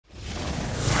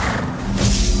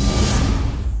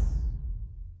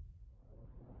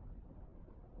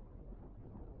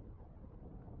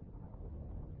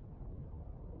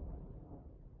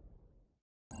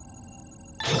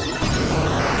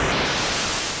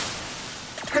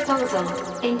Proposal.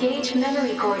 Engage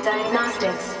memory core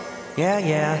diagnostics.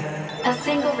 Yeah. A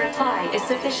single reply is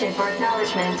sufficient for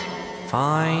acknowledgement.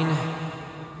 Fine.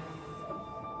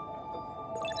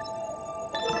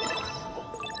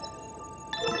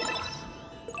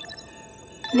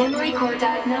 Memory core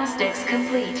diagnostics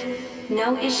complete.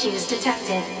 No issues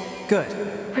detected.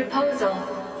 Good. Proposal.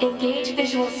 Engage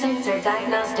visual sensor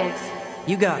diagnostics.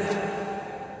 You got it.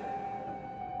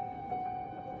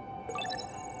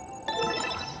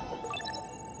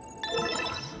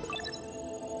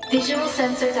 Visual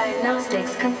sensor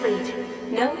diagnostics complete.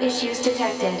 No issues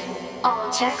detected. All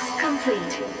checks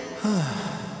complete.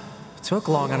 Took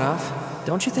long enough.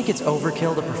 Don't you think it's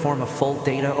overkill to perform a full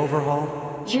data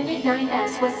overhaul? Unit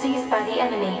 9S was seized by the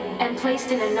enemy and placed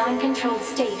in a non-controlled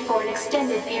state for an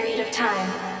extended period of time.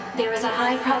 There is a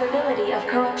high probability of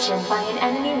corruption by an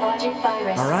enemy logic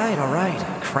virus. All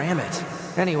right. Cram it.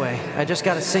 Anyway, I just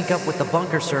gotta sync up with the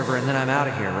bunker server and then I'm out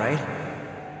of here, right?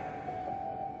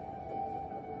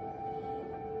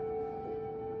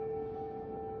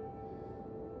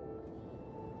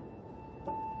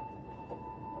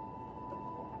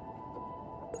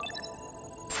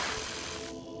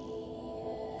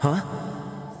 Huh?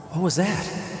 What was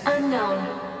that? Unknown.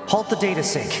 Halt the data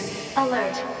sync.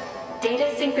 Alert.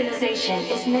 Data synchronization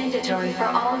is mandatory for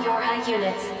all your high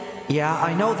units. Yeah,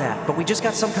 I know that, but we just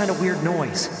got some kind of weird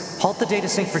noise. Halt the data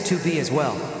sync for 2B as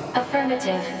well.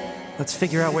 Affirmative. Let's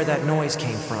figure out where that noise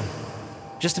came from.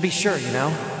 Just to be sure, you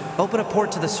know? Open a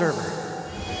port to the server.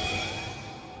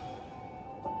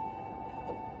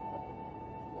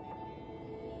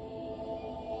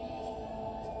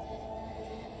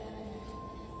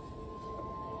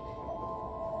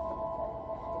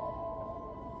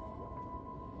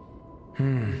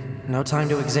 No time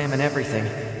to examine everything.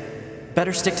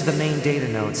 Better stick to the main data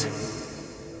nodes.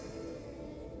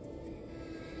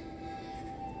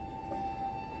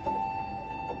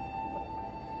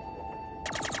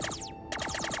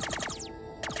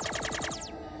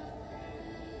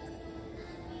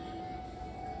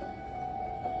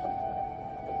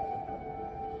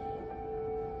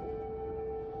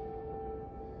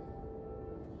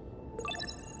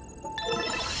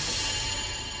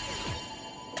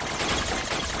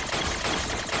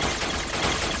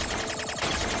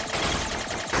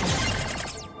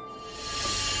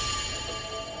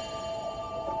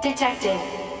 Detected.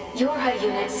 Your high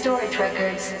unit storage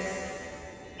records.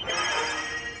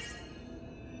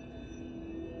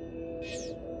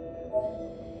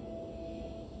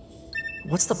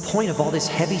 What's the point of all this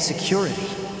heavy security?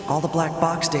 All the black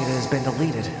box data has been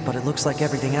deleted, but it looks like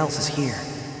everything else is here.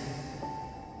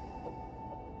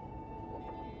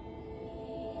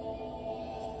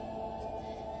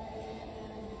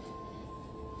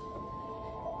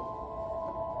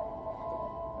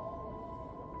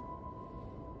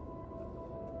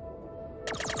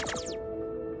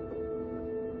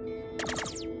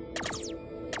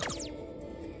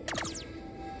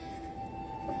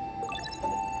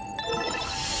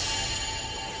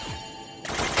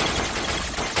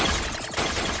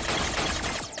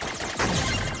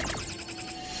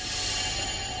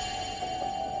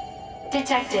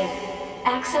 Detected.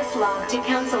 Access log to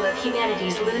Council of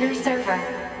Humanity's lunar server.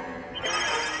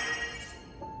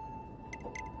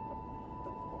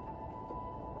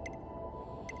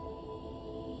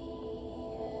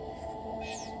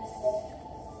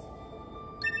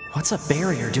 What's a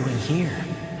barrier doing here?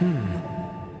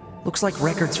 Looks like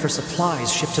records for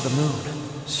supplies shipped to the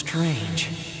moon. Strange.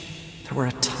 There were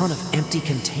a ton of empty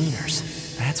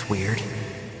containers. That's weird.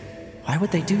 Why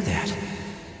would they do that?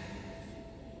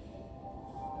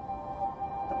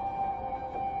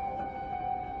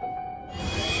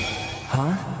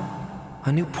 Huh?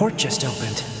 A new port just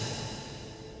opened.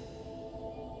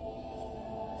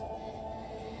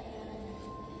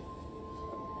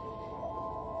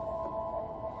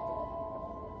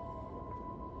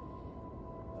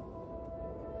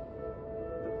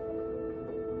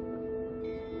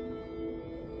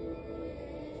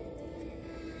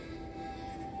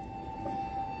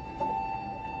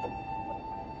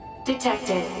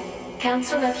 Detected.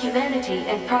 Council of Humanity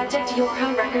and Project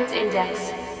Yorha Records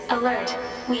Index. Alert.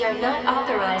 We are not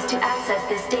authorized to access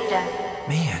this data.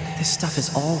 Man, this stuff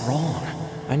is all wrong.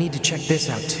 I need to check this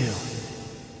out too.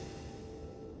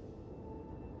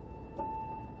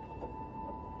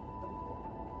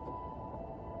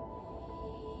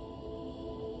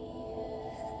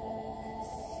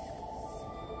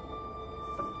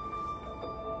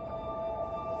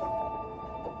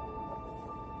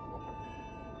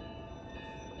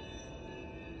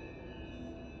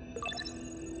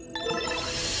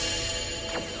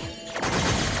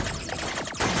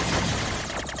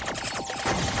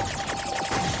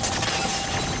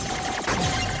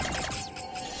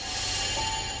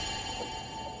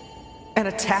 An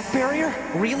attack barrier?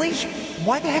 Really?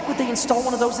 Why the heck would they install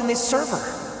one of those in this server?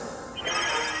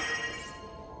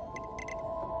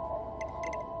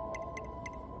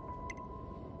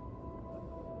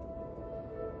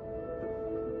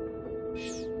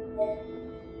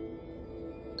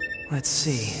 Let's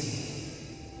see.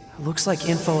 Looks like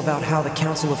info about how the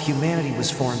Council of Humanity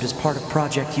was formed as part of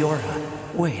Project Yorha.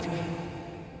 Wait,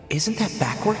 isn't that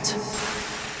backwards?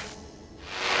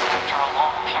 After a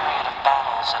long period of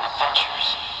battles and adventures,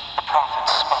 the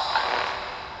prophets spoke.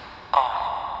 Oh,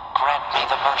 grant me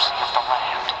the mercy of the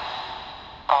land.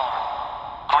 Oh,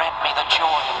 grant me the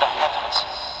joy of the heavens.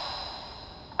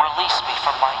 Release me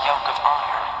from my yoke of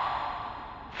iron.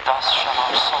 Thus shall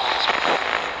our souls be.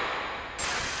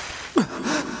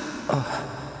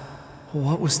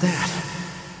 What was that?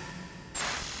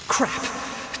 Crap!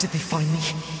 Did they find me?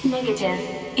 Negative.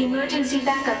 Emergency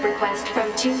backup request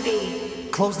from 2B.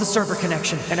 Close the server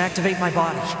connection and activate my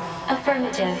body.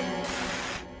 Affirmative.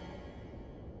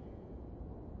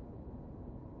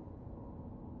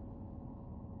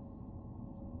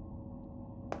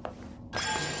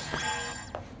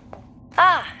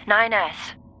 Ah, 9S.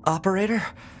 Operator?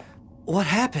 What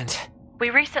happened? We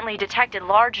recently detected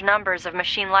large numbers of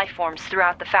machine lifeforms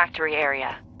throughout the factory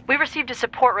area. We received a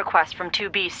support request from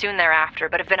 2B soon thereafter,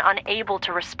 but have been unable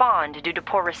to respond due to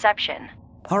poor reception.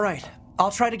 All right,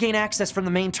 I'll try to gain access from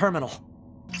the main terminal.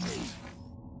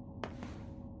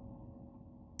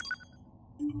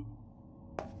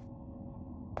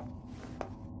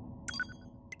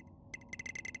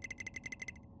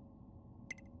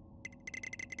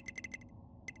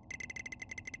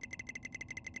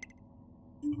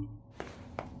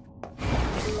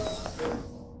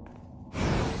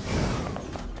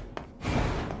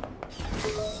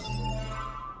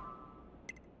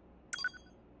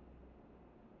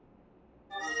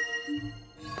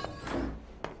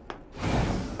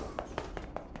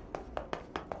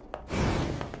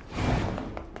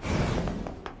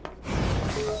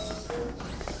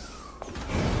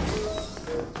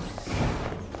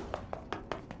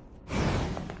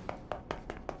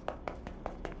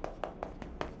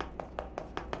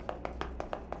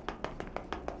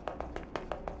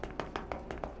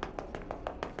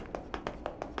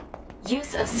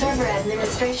 Use of server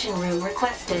administration room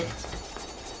requested.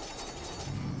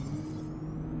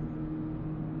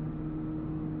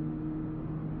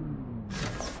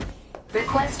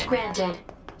 Request granted.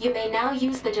 You may now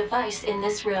use the device in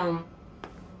this room.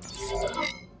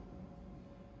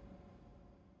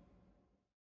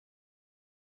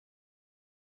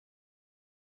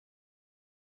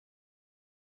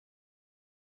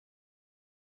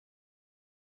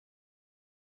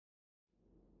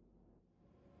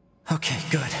 Okay,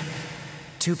 good.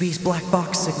 2B's black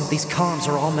box signal, these comms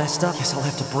are all messed up. Guess I'll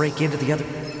have to break into the other...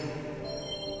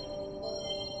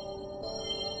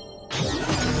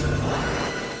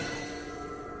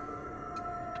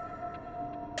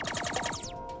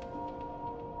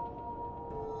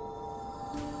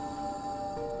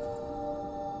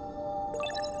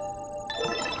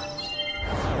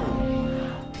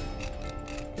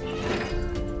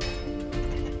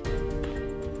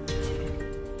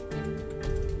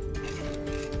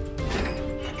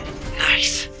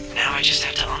 Nice. Now I just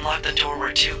have to unlock the door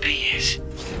where 2B is.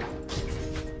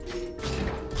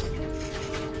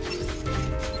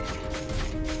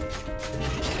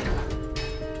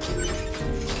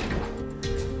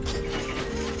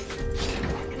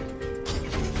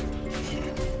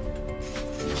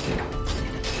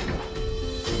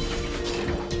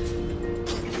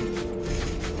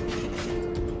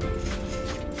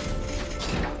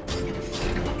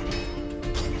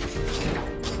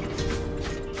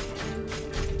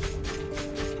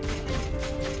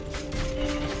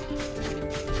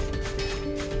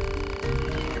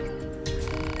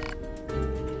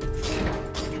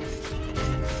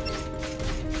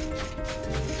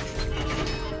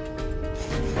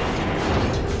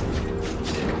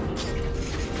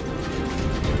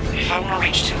 If I want to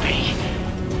reach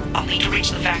 2B, I'll need to reach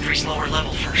the factory's lower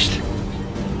level first.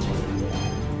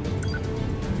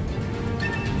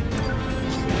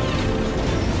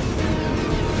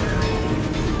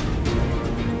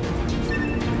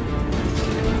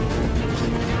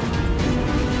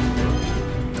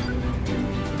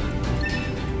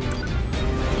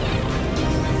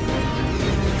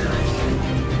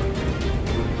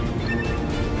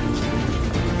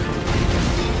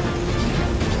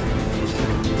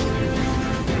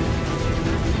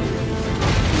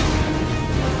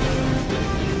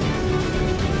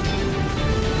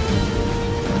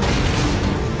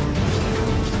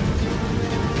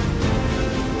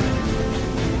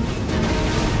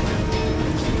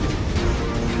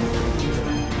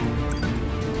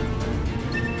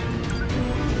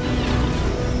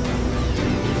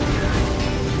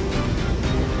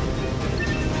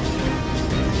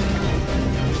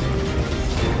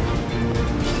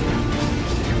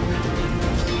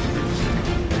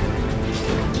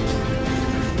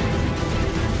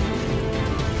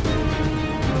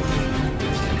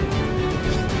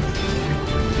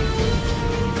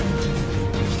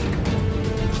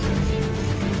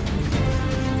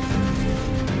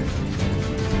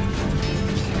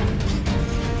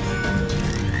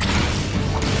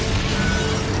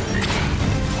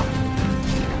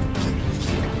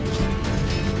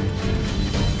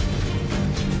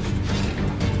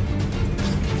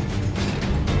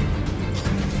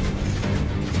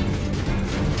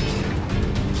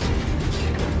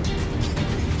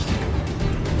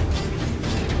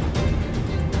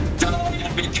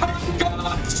 become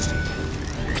gods!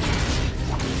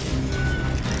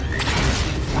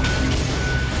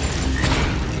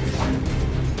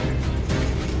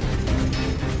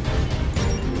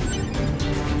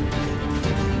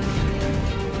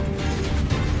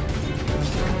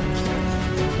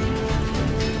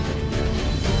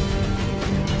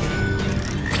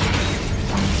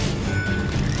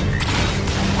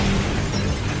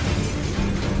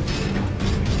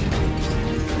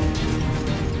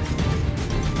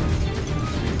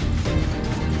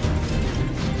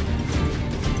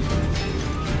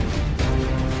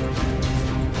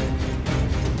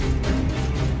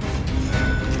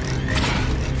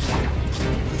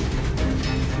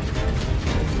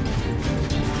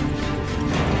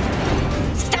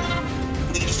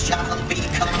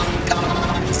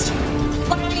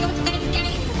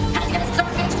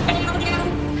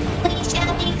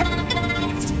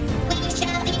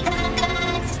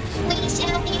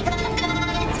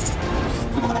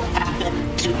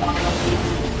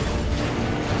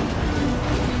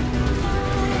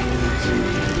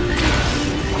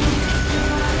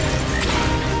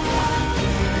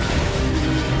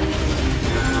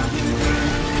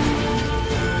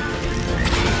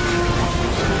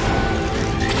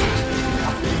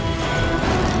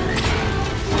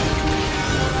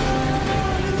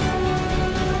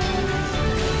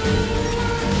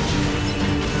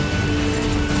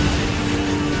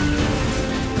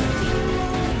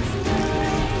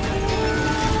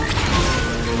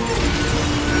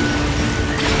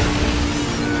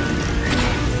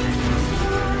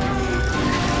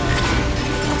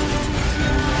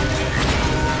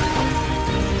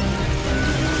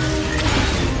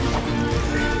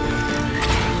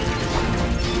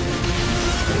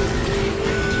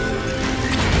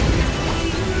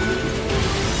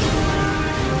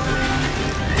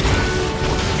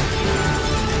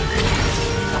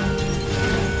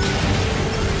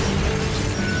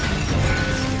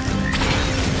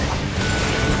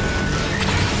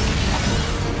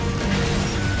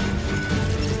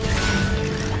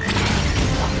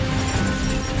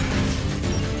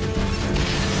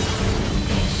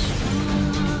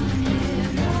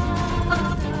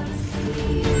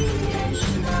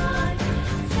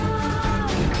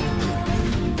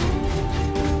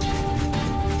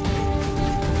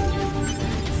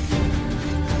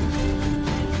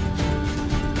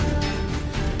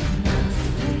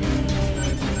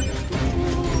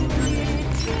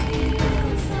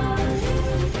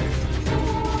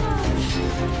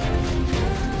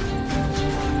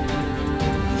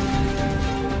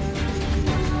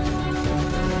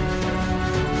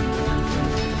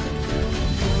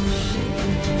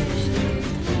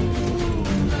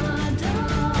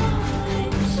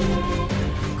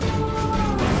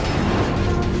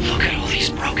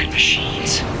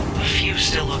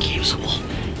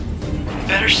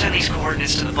 Better send these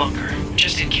coordinates to the bunker,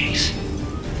 just in case.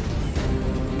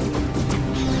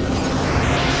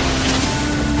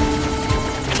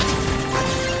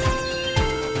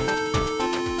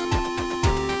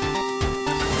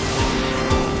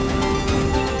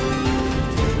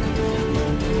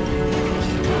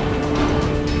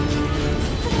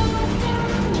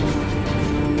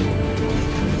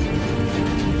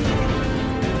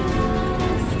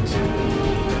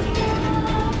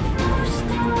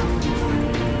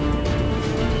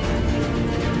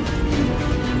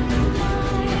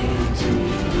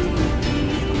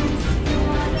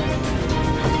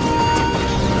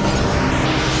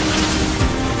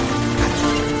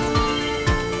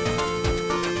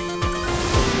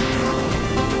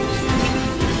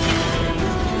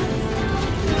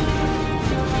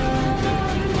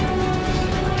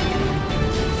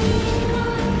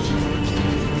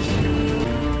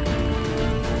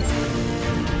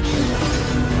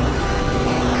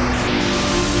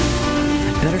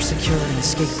 Better secure an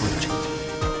escape route.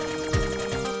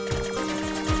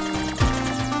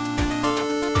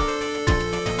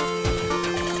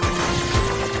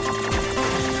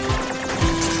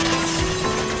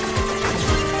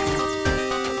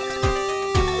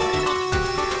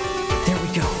 There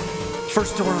we go.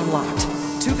 First door unlocked.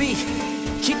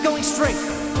 2B, keep going straight.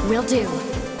 Will do.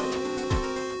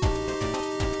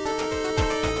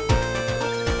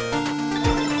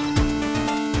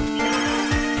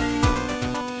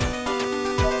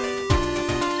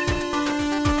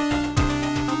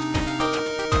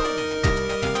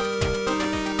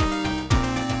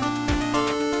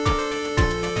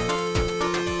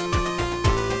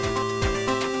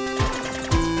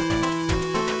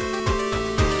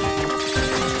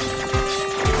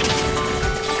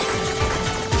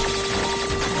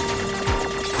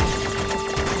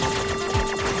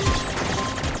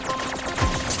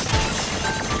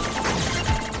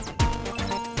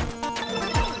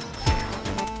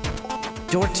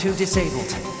 Door 2 disabled.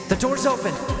 The door's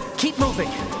open. Keep moving.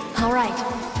 All right.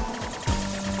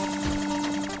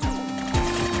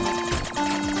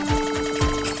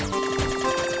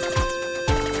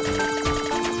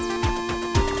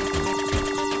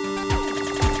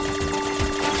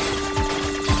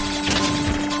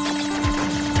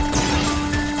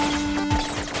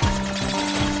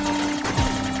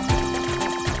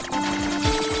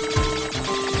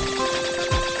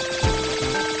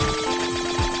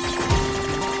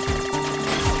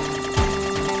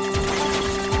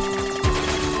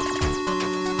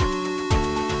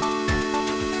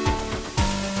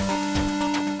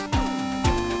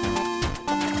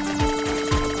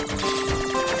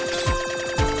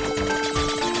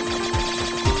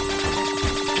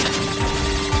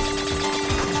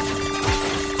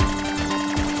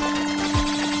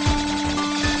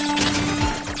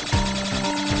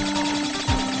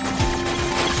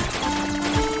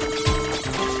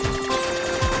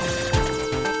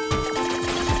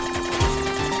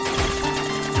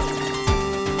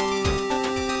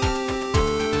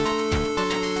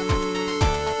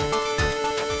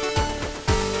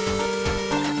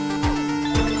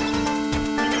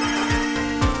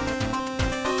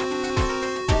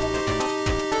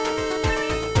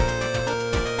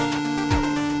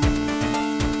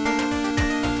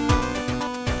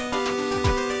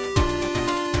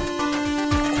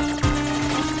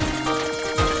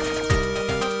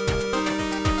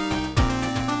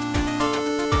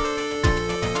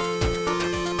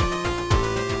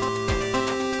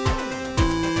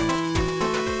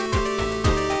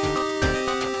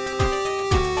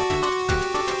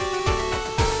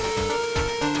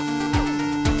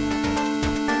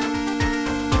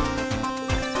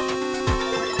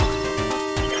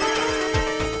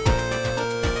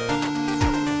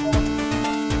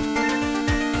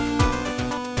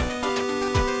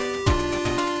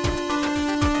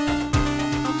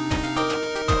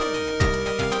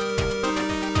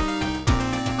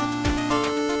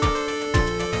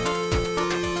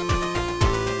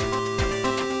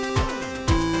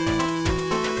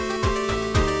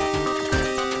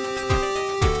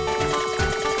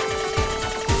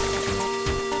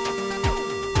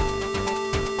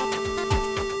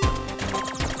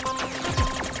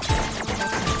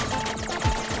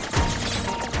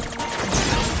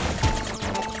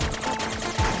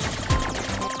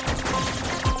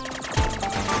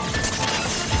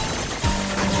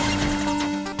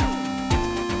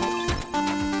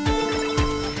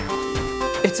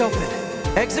 It's open.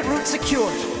 Exit route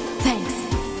secured. Thanks.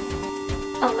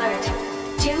 Alert.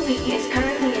 2B is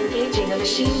currently engaging a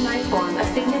machine lifeform of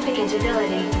significant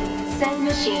ability. Said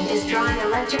machine is drawing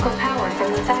electrical power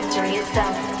from the factory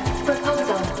itself.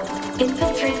 Proposal.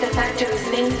 Infiltrate the factory's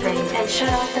mainframe and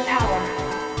shut off the power.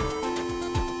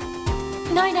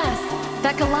 9S,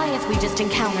 that Goliath we just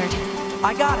encountered.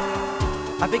 I got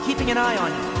it. I've been keeping an eye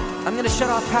on you. I'm gonna shut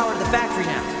off power to the factory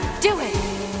now. Do it!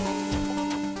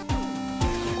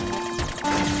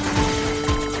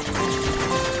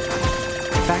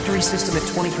 Factory system at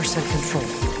 20% control.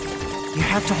 You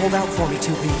have to hold out for me,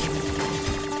 2B.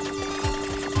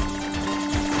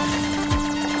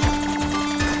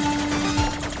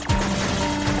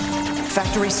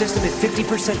 Factory system at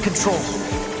 50% control.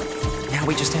 Now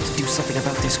we just have to do something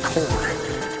about this core.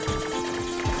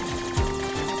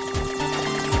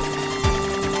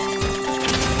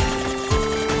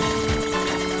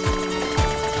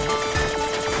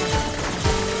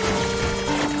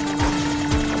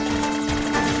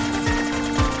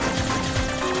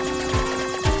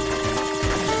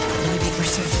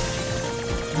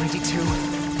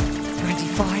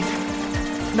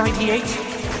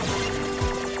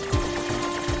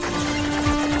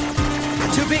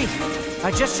 I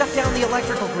just shut down the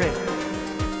electrical grid.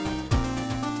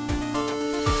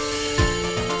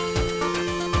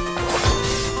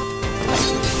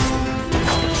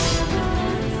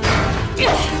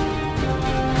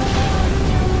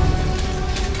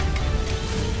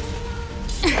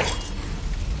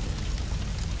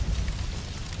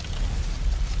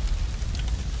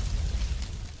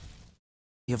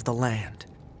 Of the land.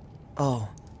 Oh,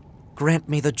 grant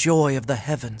me the joy of the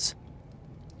heavens.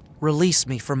 Release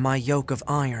me from my yoke of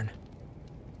iron.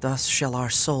 Thus shall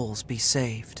our souls be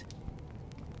saved.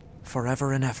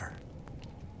 Forever and ever.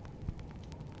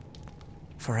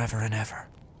 Forever and ever.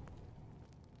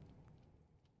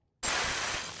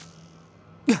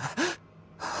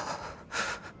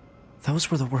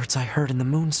 Those were the words I heard in the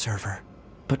moon server.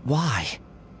 But why?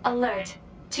 Alert.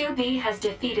 2B has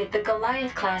defeated the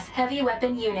Goliath-class heavy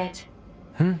weapon unit.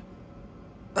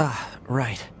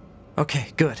 Right.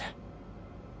 Okay, good.